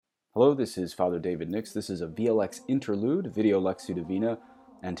Hello, this is Father David Nix. This is a VLX interlude, Video Lexio Divina,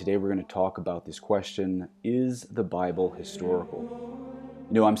 and today we're going to talk about this question: is the Bible historical?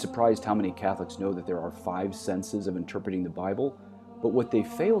 I'm surprised how many Catholics know that there are five senses of interpreting the Bible, but what they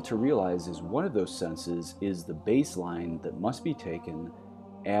fail to realize is one of those senses is the baseline that must be taken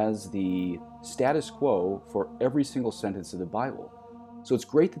as the status quo for every single sentence of the Bible. So it's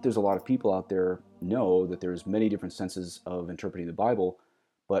great that there's a lot of people out there know that there's many different senses of interpreting the Bible,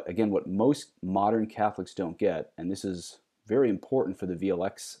 but again, what most modern Catholics don't get, and this is very important for the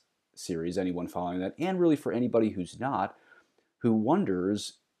VLX series, anyone following that, and really for anybody who's not, who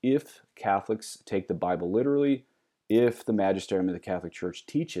wonders if Catholics take the Bible literally, if the magisterium of the Catholic Church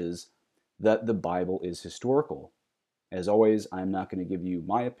teaches that the Bible is historical. As always, I'm not going to give you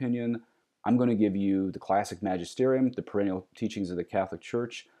my opinion. I'm going to give you the classic magisterium, the perennial teachings of the Catholic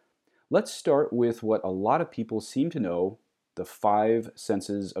Church. Let's start with what a lot of people seem to know, the five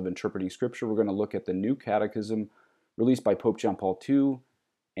senses of interpreting Scripture. We're going to look at the New Catechism released by Pope John Paul II,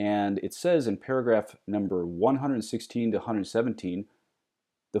 and it says in paragraph number 116 to 117,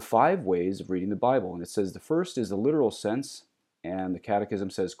 the five ways of reading the Bible. And it says the first is the literal sense, and the Catechism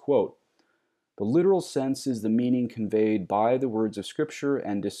says, quote, "The literal sense is the meaning conveyed by the words of Scripture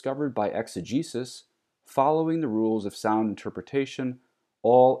and discovered by exegesis, following the rules of sound interpretation.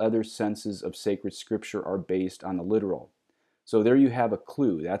 All other senses of sacred Scripture are based on the literal." So there you have a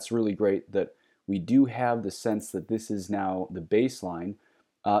clue. That's really great that we do have the sense that this is now the baseline.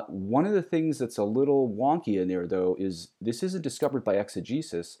 One of the things that's a little wonky in there, though, is this isn't discovered by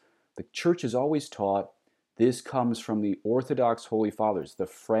exegesis. The Church has always taught this comes from the Orthodox Holy Fathers, the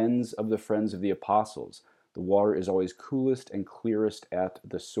friends of the apostles. The water is always coolest and clearest at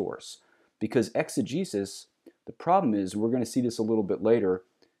the source. Because exegesis, the problem is, we're going to see this a little bit later,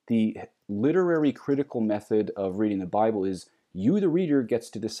 the literary critical method of reading the Bible is you, the reader, gets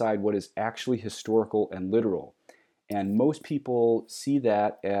to decide what is actually historical and literal. And most people see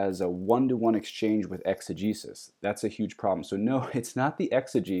that as a one-to-one exchange with exegesis. That's a huge problem. So no, it's not the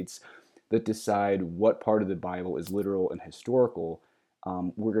exegetes that decide what part of the Bible is literal and historical.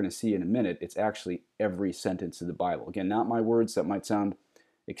 We're going to see in a minute, it's actually every sentence of the Bible. Again, not my words. That might sound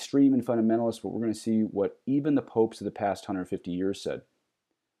extreme and fundamentalist, but we're going to see what even the popes of the past 150 years said.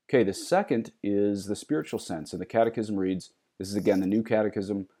 Okay, the second is the spiritual sense. And the Catechism reads, this is again the New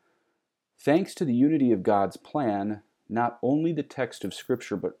Catechism, "Thanks to the unity of God's plan, not only the text of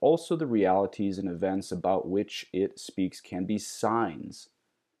Scripture, but also the realities and events about which it speaks can be signs."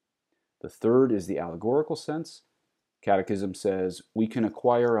 The third is the allegorical sense. Catechism says, "We can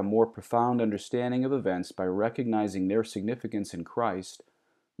acquire a more profound understanding of events by recognizing their significance in Christ.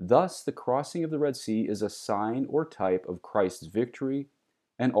 Thus, the crossing of the Red Sea is a sign or type of Christ's victory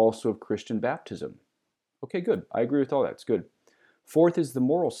and also of Christian baptism." Okay, good. I agree with all that. It's good. Fourth is the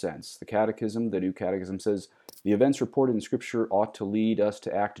moral sense. The New Catechism says, "The events reported in Scripture ought to lead us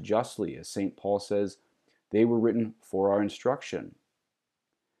to act justly. As St. Paul says, they were written for our instruction."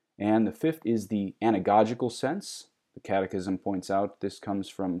 And the fifth is the anagogical sense. The Catechism points out this comes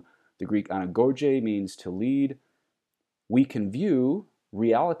from the Greek anagoge, means to lead. We can view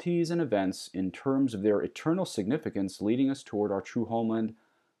realities and events in terms of their eternal significance, leading us toward our true homeland.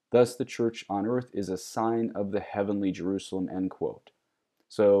 Thus, the church on earth is a sign of the heavenly Jerusalem, end quote.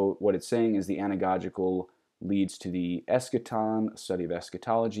 So what it's saying is the anagogical leads to the eschaton, a study of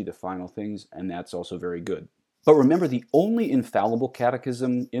eschatology, the final things, and that's also very good. But remember, the only infallible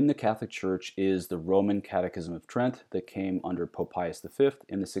catechism in the Catholic Church is the Roman Catechism of Trent that came under Pope Pius V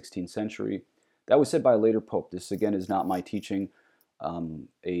in the 16th century. That was said by a later pope. This, again, is not my teaching.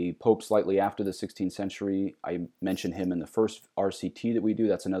 A pope slightly after the 16th century, I mentioned him in the first RCT that we do.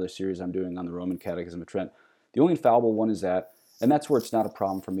 That's another series I'm doing on the Roman Catechism of Trent. The only infallible one is that, and that's where it's not a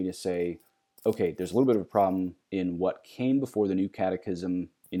problem for me to say, okay, there's a little bit of a problem in what came before the New Catechism.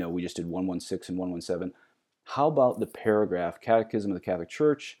 We just did 116 and 117. How about the paragraph, Catechism of the Catholic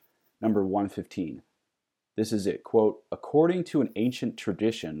Church, number 115? This is it, quote, "According to an ancient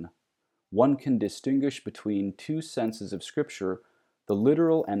tradition, one can distinguish between two senses of Scripture, the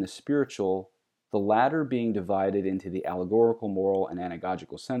literal and the spiritual, the latter being divided into the allegorical, moral, and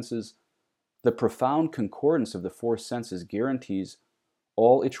anagogical senses. The profound concordance of the four senses guarantees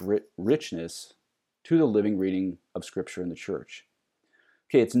all its richness to the living reading of Scripture in the Church."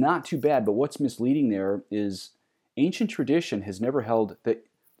 Okay, it's not too bad, but what's misleading there is ancient tradition has never held that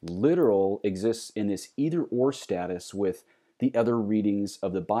literal exists in this either-or status with the other readings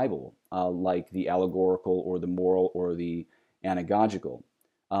of the Bible, like the allegorical or the moral or the anagogical.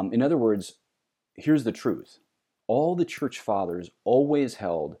 In other words, here's the truth. All the church fathers always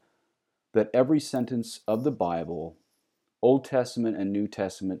held that every sentence of the Bible, Old Testament and New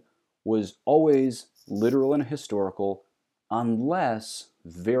Testament, was always literal and historical unless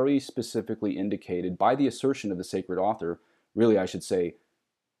very specifically indicated by the assertion of the sacred author, really I should say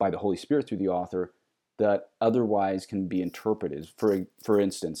by the Holy Spirit through the author, that otherwise can be interpreted. For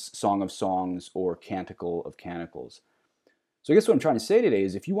instance, Song of Songs or Canticle of Canticles. So I guess what I'm trying to say today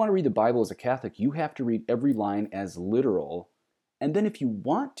is if you want to read the Bible as a Catholic, you have to read every line as literal. And then if you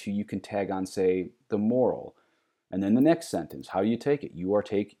want to, you can tag on, say, the moral. And then the next sentence, how do you take it? You are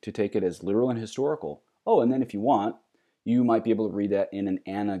to take it as literal and historical. Oh, and then if you want, you might be able to read that in an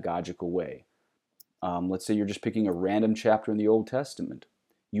anagogical way. Let's say you're just picking a random chapter in the Old Testament.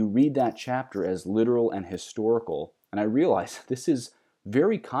 You read that chapter as literal and historical. And I realize this is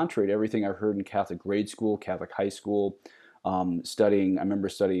very contrary to everything I heard in Catholic grade school, Catholic high school, I remember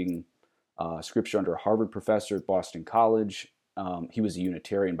studying scripture under a Harvard professor at Boston College. He was a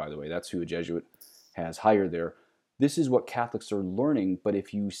Unitarian, by the way. That's who a Jesuit has hired there. This is what Catholics are learning, but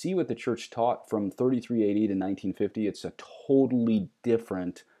if you see what the church taught from 33 AD to 1950, it's a totally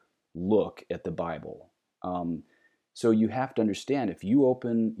different look at the Bible. So you have to understand, if you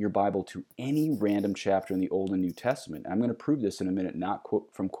open your Bible to any random chapter in the Old and New Testament, I'm going to prove this in a minute, not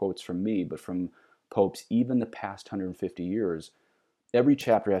from quotes from me, but from popes, even the past 150 years, every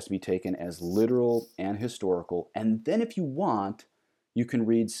chapter has to be taken as literal and historical. And then if you want, you can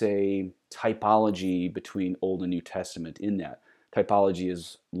read, say, typology between Old and New Testament in that. Typology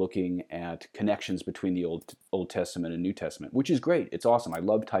is looking at connections between the Old Testament and New Testament, which is great. It's awesome. I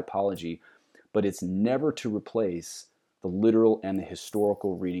love typology, but it's never to replace the literal and the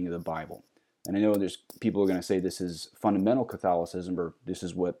historical reading of the Bible. And I know there's people who are going to say this is fundamental Catholicism, or this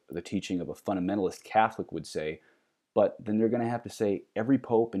is what the teaching of a fundamentalist Catholic would say, but then they're going to have to say every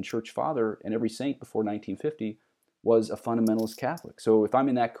pope and church father and every saint before 1950 was a fundamentalist Catholic. So if I'm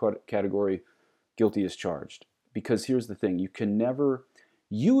in that category, guilty as charged. Because here's the thing,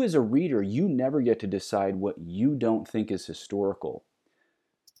 you as a reader, you never get to decide what you don't think is historical.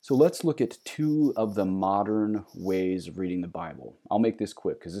 So let's look at two of the modern ways of reading the Bible. I'll make this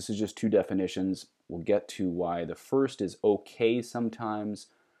quick because this is just two definitions. We'll get to why the first is okay sometimes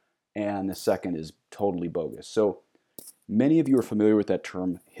and the second is totally bogus. So many of you are familiar with that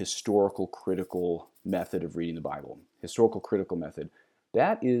term, historical critical method of reading the Bible. Historical critical method.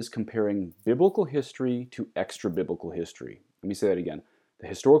 That is comparing biblical history to extra-biblical history. Let me say that again. The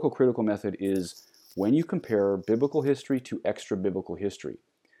historical critical method is when you compare biblical history to extra-biblical history.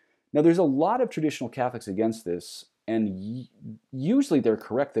 Now, there's a lot of traditional Catholics against this, and usually they're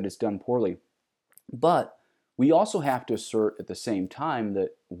correct that it's done poorly. But we also have to assert at the same time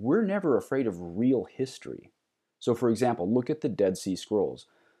that we're never afraid of real history. So, for example, look at the Dead Sea Scrolls.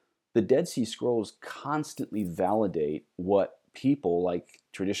 The Dead Sea Scrolls constantly validate what people like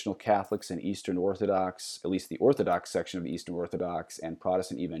traditional Catholics and Eastern Orthodox, at least the Orthodox section of the Eastern Orthodox, and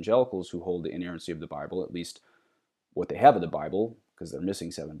Protestant evangelicals who hold the inerrancy of the Bible, at least what they have of the Bible, because they're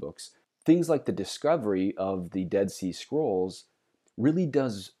missing 7 books, things like the discovery of the Dead Sea Scrolls really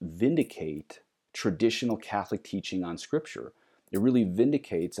does vindicate traditional Catholic teaching on Scripture. It really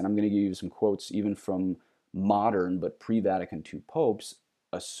vindicates, and I'm going to give you some quotes even from modern but pre-Vatican II popes,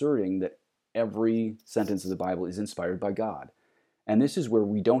 asserting that every sentence of the Bible is inspired by God. And this is where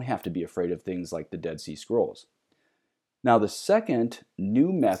we don't have to be afraid of things like the Dead Sea Scrolls. Now, the second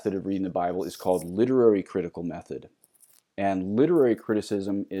new method of reading the Bible is called literary critical method. And literary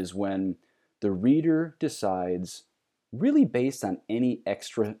criticism is when the reader decides, really based on any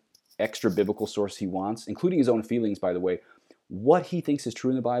extra biblical source he wants, including his own feelings, by the way, what he thinks is true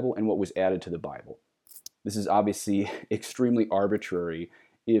in the Bible and what was added to the Bible. This is obviously extremely arbitrary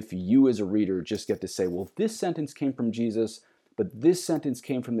if you as a reader just get to say, well, this sentence came from Jesus, but this sentence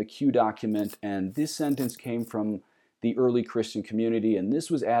came from the Q document, and this sentence came from the early Christian community, and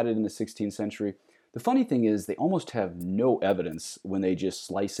this was added in the 16th century. The funny thing is they almost have no evidence when they just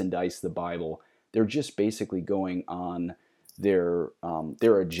slice and dice the Bible. They're just basically going on their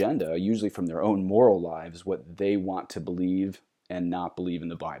agenda, usually from their own moral lives, what they want to believe and not believe in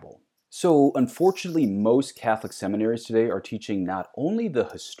the Bible. So unfortunately, most Catholic seminaries today are teaching not only the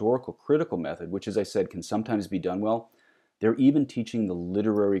historical critical method, which as I said can sometimes be done well, they're even teaching the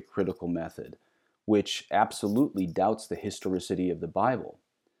literary critical method, which absolutely doubts the historicity of the Bible.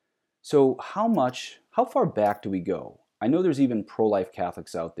 So how far back do we go? I know there's even pro-life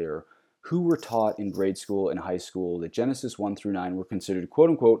Catholics out there who were taught in grade school and high school that Genesis 1 through 9 were considered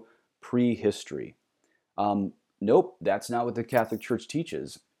quote-unquote prehistory. Nope, that's not what the Catholic Church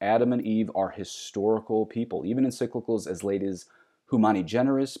teaches. Adam and Eve are historical people. Even encyclicals as late as Humani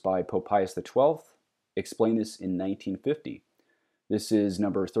Generis by Pope Pius XII explain this in 1950. This is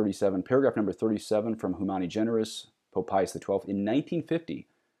paragraph number 37 from Humani Generis, Pope Pius XII in 1950.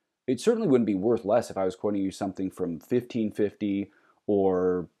 it certainly wouldn't be worth less if I was quoting you something from 1550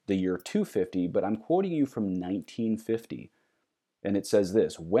 or the year 250, but I'm quoting you from 1950. And it says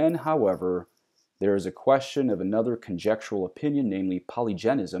this: when, however, there is a question of another conjectural opinion, namely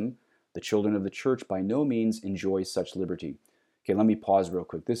polygenism, the children of the church by no means enjoy such liberty. Okay, let me pause real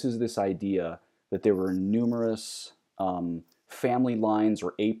quick. This is this idea that there were numerous family lines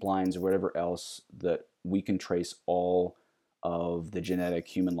or ape lines or whatever else that we can trace all of the genetic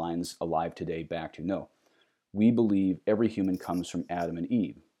human lines alive today back to. No, we believe every human comes from Adam and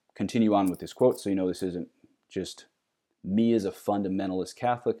Eve. Continue on with this quote so you know this isn't just me as a fundamentalist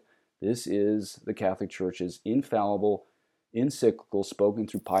Catholic. This is the Catholic Church's infallible encyclical spoken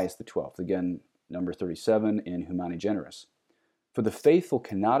through Pius XII. Again, number 37 in Humani Generis. For the faithful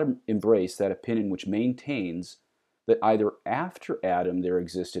cannot embrace that opinion which maintains that either after Adam there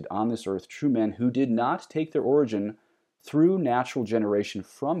existed on this earth true men who did not take their origin through natural generation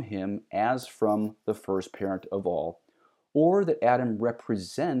from him as from the first parent of all, or that Adam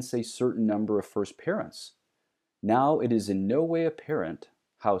represents a certain number of first parents. Now it is in no way apparent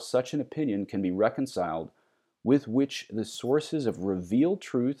how such an opinion can be reconciled with which the sources of revealed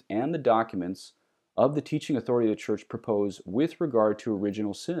truth and the documents of the teaching authority of the Church propose with regard to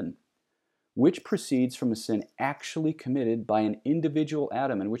original sin, which proceeds from a sin actually committed by an individual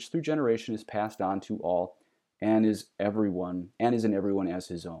Adam, and which through generation is passed on to all and is in everyone as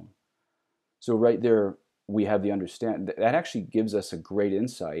his own. So right there we have the understand that actually gives us a great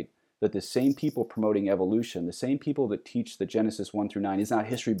insight that the same people promoting evolution, the same people that teach that Genesis 1 through 9 is not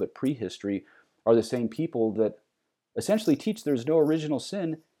history but prehistory, are the same people that essentially teach there's no original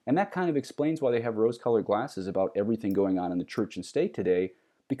sin, and that kind of explains why they have rose-colored glasses about everything going on in the church and state today,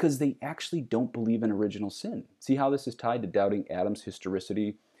 because they actually don't believe in original sin. See how this is tied to doubting Adam's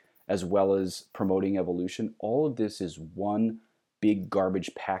historicity as well as promoting evolution? All of this is one big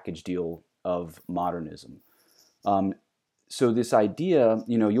garbage package deal of modernism. So this idea,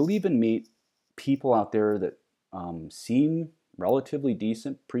 you'll even meet people out there that seem relatively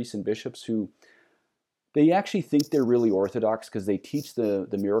decent, priests and bishops, who they actually think they're really orthodox because they teach the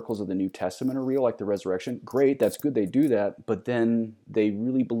miracles of the New Testament are real, like the resurrection. Great, that's good they do that, but then they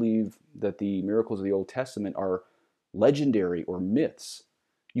really believe that the miracles of the Old Testament are legendary or myths.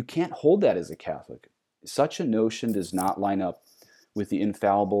 You can't hold that as a Catholic. Such a notion does not line up with the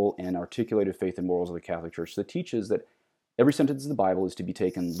infallible and articulated faith and morals of the Catholic Church that teaches that every sentence of the Bible is to be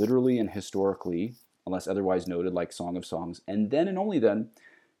taken literally and historically, unless otherwise noted, like Song of Songs, and then and only then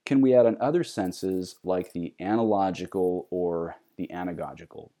can we add on other senses like the analogical or the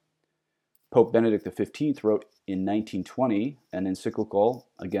anagogical. Pope Benedict XV wrote in 1920 an encyclical,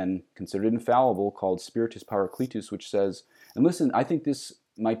 again considered infallible, called Spiritus Paracletus, which says, and listen, I think this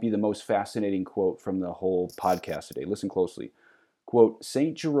might be the most fascinating quote from the whole podcast today. Listen closely. Quote,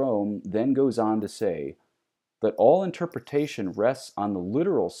 St. Jerome then goes on to say that all interpretation rests on the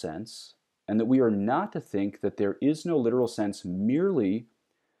literal sense, and that we are not to think that there is no literal sense merely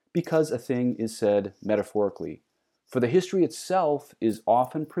because a thing is said metaphorically. For the history itself is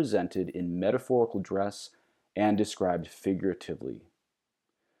often presented in metaphorical dress and described figuratively.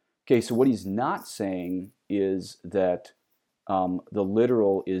 Okay, so what he's not saying is that the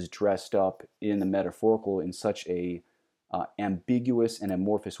literal is dressed up in the metaphorical in such a ambiguous and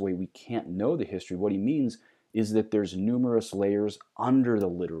amorphous way we can't know the history. What he means is that there's numerous layers under the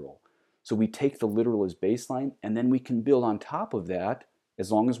literal. So we take the literal as baseline, and then we can build on top of that,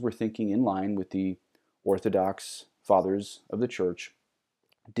 as long as we're thinking in line with the Orthodox fathers of the Church,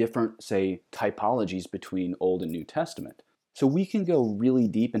 different, say, typologies between Old and New Testament. So we can go really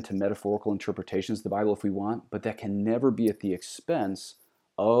deep into metaphorical interpretations of the Bible if we want, but that can never be at the expense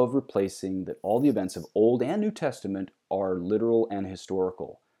of replacing that all the events of Old and New Testament are literal and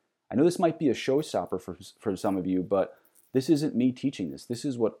historical. I know this might be a showstopper for some of you, but this isn't me teaching this. This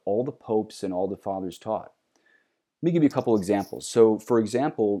is what all the popes and all the fathers taught. Let me give you a couple examples. So, for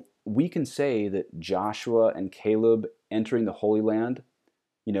example, we can say that Joshua and Caleb entering the Holy Land,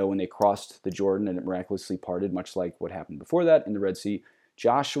 when they crossed the Jordan and it miraculously parted, much like what happened before that in the Red Sea,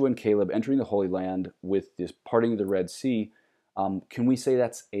 Joshua and Caleb entering the Holy Land with this parting of the Red Sea, can we say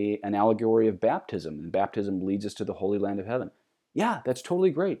that's an allegory of baptism? And baptism leads us to the Holy Land of Heaven. Yeah, that's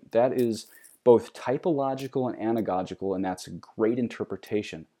totally great. That is both typological and anagogical, and that's a great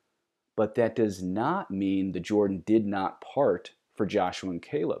interpretation. But that does not mean the Jordan did not part for Joshua and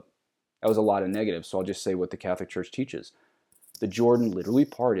Caleb. That was a lot of negatives, so I'll just say what the Catholic Church teaches. The Jordan literally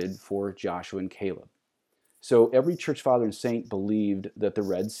parted for Joshua and Caleb. So every church father and saint believed that the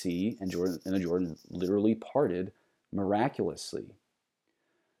Red Sea and the Jordan literally parted miraculously.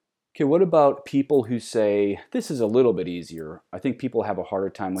 Okay, what about people who say this is a little bit easier? I think people have a harder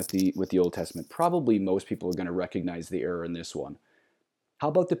time with the Old Testament. Probably most people are going to recognize the error in this one. How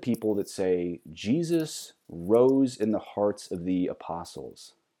about the people that say Jesus rose in the hearts of the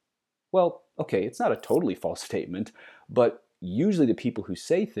apostles? Well, okay, it's not a totally false statement, but usually the people who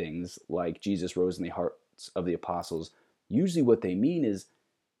say things like Jesus rose in the hearts of the apostles, usually what they mean is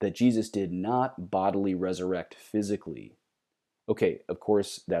that Jesus did not bodily resurrect physically. Okay, of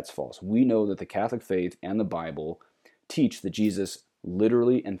course, that's false. We know that the Catholic faith and the Bible teach that Jesus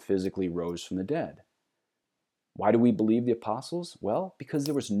literally and physically rose from the dead. Why do we believe the apostles? Well, because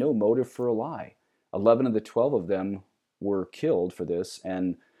there was no motive for a lie. 11 of the 12 of them were killed for this,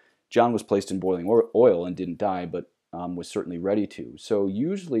 and John was placed in boiling oil and didn't die, but was certainly ready to. So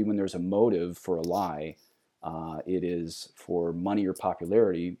usually when there's a motive for a lie, it is for money or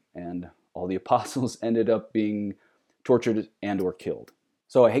popularity, and all the apostles ended up being tortured and or killed.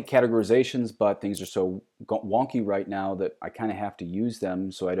 So I hate categorizations, but things are so wonky right now that I kind of have to use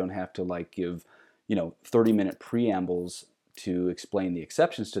them so I don't have to like give 30-minute preambles to explain the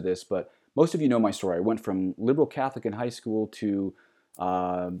exceptions to this. But most of you know my story. I went from liberal Catholic in high school to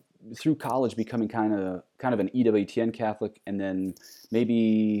through college becoming kind of an EWTN Catholic, and then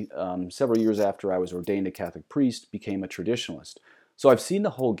maybe several years after I was ordained a Catholic priest, became a traditionalist. So I've seen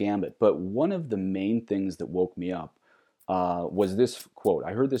the whole gambit, but one of the main things that woke me up was this quote.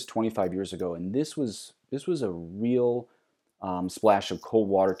 I heard this 25 years ago, and this was a real splash of cold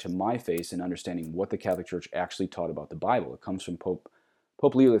water to my face in understanding what the Catholic Church actually taught about the Bible. It comes from Pope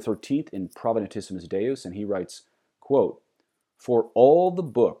Leo XIII in Providentissimus Deus, and he writes, quote, "For all the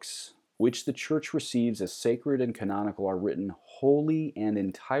books which the Church receives as sacred and canonical are written wholly and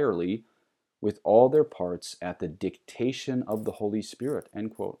entirely with all their parts at the dictation of the Holy Spirit,"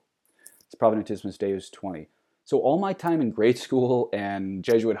 end quote. It's Providentissimus Deus 20. So all my time in grade school and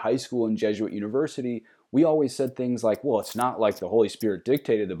Jesuit high school and Jesuit university, we always said things like, well, it's not like the Holy Spirit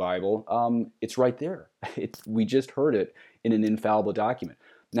dictated the Bible. It's right there. We just heard it in an infallible document.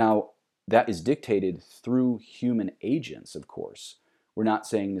 Now, that is dictated through human agents, of course. We're not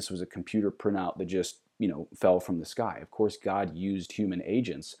saying this was a computer printout that just, fell from the sky. Of course, God used human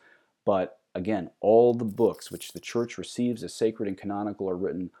agents. But again, all the books which the Church receives as sacred and canonical are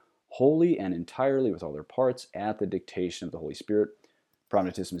written wholly and entirely with all their parts at the dictation of the Holy Spirit.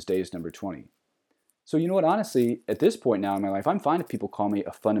 Providentissimus Deus number 20. So you know what, honestly, at this point now in my life, I'm fine if people call me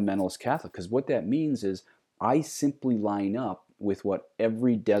a fundamentalist Catholic, because what that means is I simply line up with what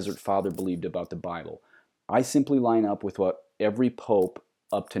every Desert Father believed about the Bible. I simply line up with what every pope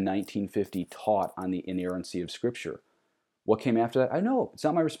up to 1950 taught on the inerrancy of Scripture. What came after that? I know, it's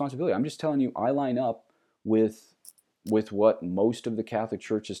not my responsibility. I'm just telling you I line up with what most of the Catholic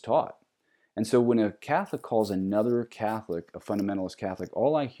Church is taught. And so when a Catholic calls another Catholic a fundamentalist Catholic,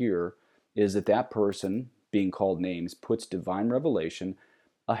 all I hear is that person, being called names, puts divine revelation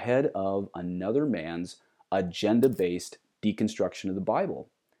ahead of another man's agenda-based deconstruction of the Bible.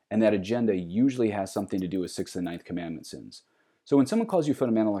 And that agenda usually has something to do with Sixth and Ninth Commandment sins. So when someone calls you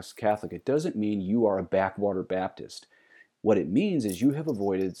fundamentalist Catholic, it doesn't mean you are a backwater Baptist. What it means is you have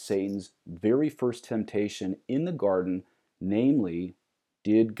avoided Satan's very first temptation in the garden, namely,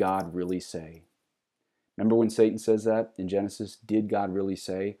 did God really say? Remember when Satan says that in Genesis, did God really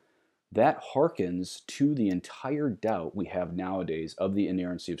say? That harkens to the entire doubt we have nowadays of the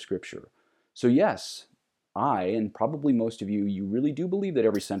inerrancy of Scripture. So yes, I, and probably most of you, you really do believe that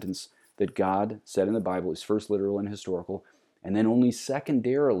every sentence that God said in the Bible is first literal and historical, and then only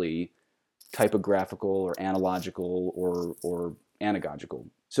secondarily typographical or analogical or anagogical.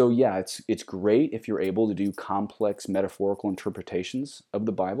 So yeah, it's great if you're able to do complex metaphorical interpretations of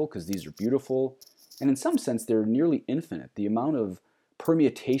the Bible, because these are beautiful, and in some sense they're nearly infinite. The amount of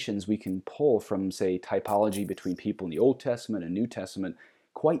permutations we can pull from, say, typology between people in the Old Testament and New Testament,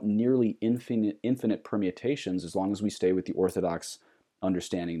 quite nearly infinite permutations, as long as we stay with the orthodox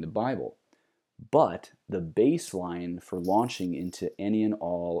understanding of the Bible. But the baseline for launching into any and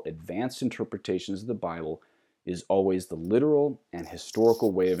all advanced interpretations of the Bible is always the literal and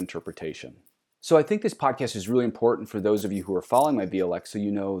historical way of interpretation. So I think this podcast is really important for those of you who are following my VLX, so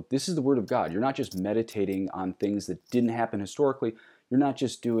you know this is the Word of God. You're not just meditating on things that didn't happen historically. You're not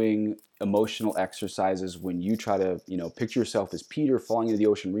just doing emotional exercises when you try to, picture yourself as Peter falling into the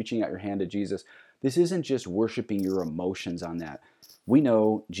ocean, reaching out your hand to Jesus. This isn't just worshiping your emotions on that. We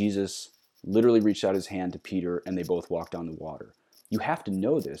know Jesus literally reached out his hand to Peter and they both walked on the water. You have to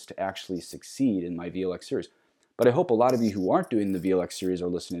know this to actually succeed in my VLX series. But I hope a lot of you who aren't doing the VLX series are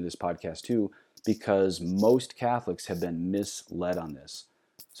listening to this podcast too, because most Catholics have been misled on this.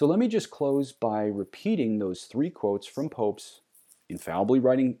 So let me just close by repeating those three quotes from popes infallibly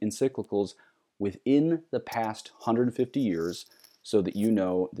writing encyclicals within the past 150 years so that you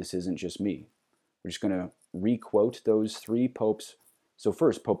know this isn't just me. We're just going to re-quote those three popes. So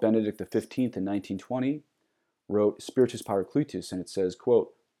first, Pope Benedict XV in 1920 wrote Spiritus Paracletus, and it says,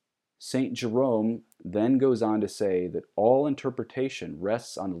 quote, St. Jerome then goes on to say that all interpretation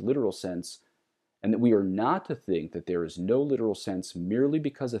rests on the literal sense, and that we are not to think that there is no literal sense merely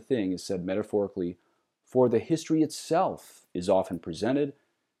because a thing is said metaphorically, for the history itself is often presented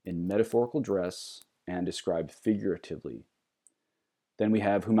in metaphorical dress and described figuratively. Then we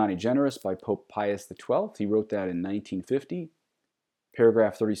have Humani Generis by Pope Pius XII. He wrote that in 1950.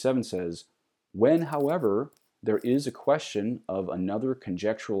 Paragraph 37 says, when, however, there is a question of another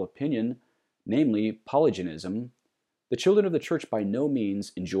conjectural opinion, namely polygenism, the children of the Church by no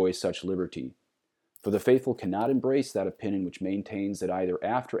means enjoy such liberty. For the faithful cannot embrace that opinion which maintains that either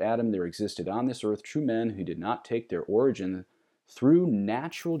after Adam there existed on this earth true men who did not take their origin through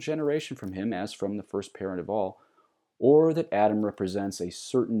natural generation from him as from the first parent of all, or that Adam represents a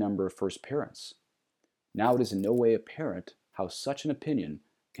certain number of first parents. Now it is in no way apparent how such an opinion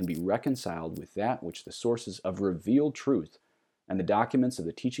can be reconciled with that which the sources of revealed truth and the documents of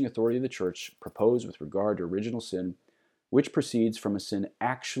the teaching authority of the Church propose with regard to original sin, which proceeds from a sin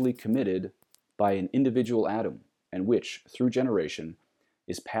actually committed by an individual Adam, and which, through generation,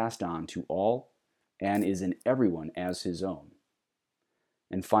 is passed on to all and is in everyone as his own.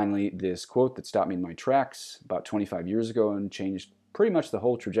 And finally, this quote that stopped me in my tracks about 25 years ago and changed pretty much the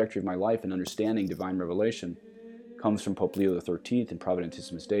whole trajectory of my life in understanding divine revelation comes from Pope Leo XIII in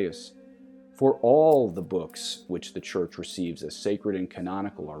Providentissimus Deus. For all the books which the Church receives as sacred and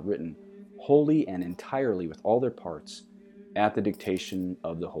canonical are written, wholly and entirely with all their parts, at the dictation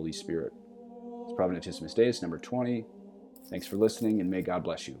of the Holy Spirit. It's Providentissimus Deus, number 20. Thanks for listening, and may God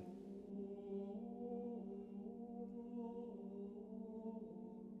bless you.